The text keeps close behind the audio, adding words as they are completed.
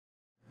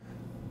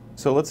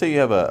So let's say you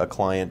have a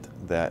client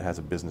that has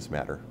a business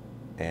matter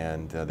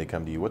and they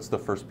come to you. What's the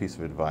first piece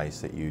of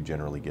advice that you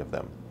generally give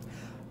them?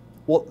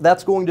 Well,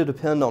 that's going to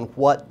depend on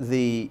what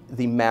the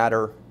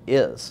matter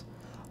is.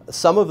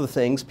 Some of the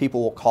things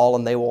people will call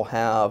and they will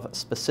have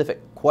specific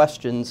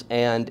questions,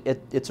 and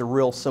it's a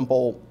real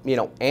simple,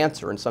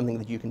 answer and something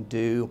that you can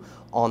do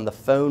on the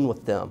phone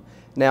with them.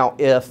 Now,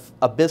 if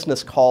a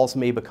business calls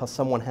me because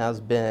someone has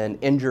been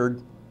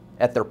injured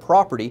at their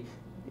property,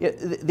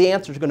 the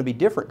answer is going to be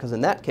different, because in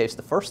that case,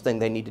 the first thing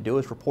they need to do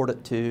is report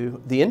it to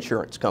the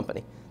insurance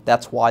company.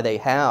 That's why they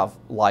have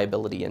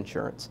liability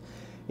insurance.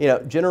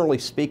 Generally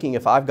speaking,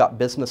 if I've got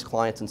business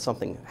clients and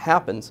something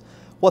happens,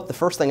 what the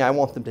first thing I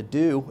want them to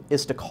do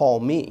is to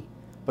call me.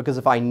 Because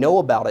if I know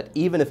about it,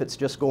 even if it's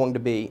just going to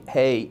be,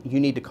 hey,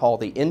 you need to call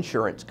the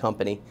insurance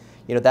company,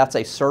 that's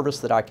a service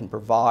that I can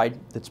provide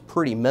that's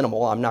pretty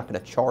minimal. I'm not going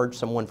to charge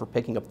someone for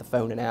picking up the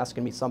phone and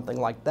asking me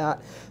something like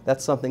that.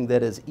 That's something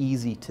that is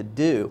easy to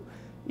do.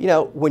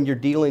 When you're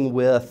dealing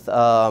with,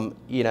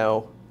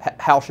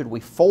 how should we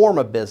form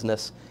a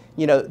business,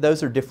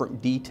 those are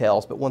different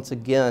details. But once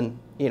again,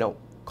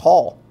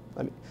 call.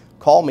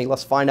 Call me,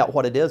 let's find out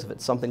what it is. If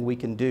it's something we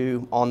can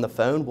do on the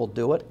phone, we'll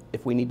do it.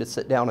 If we need to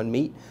sit down and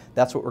meet,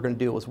 that's what we're going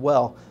to do as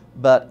well.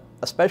 But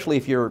especially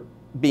if you're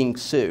being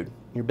sued,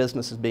 your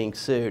business is being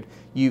sued,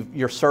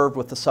 you're served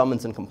with the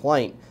summons and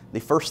complaint, the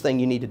first thing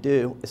you need to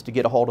do is to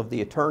get a hold of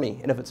the attorney.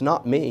 And if it's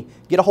not me,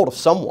 get a hold of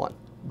someone,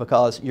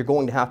 because you're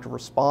going to have to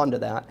respond to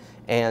that,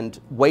 and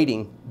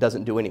waiting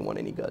doesn't do anyone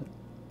any good.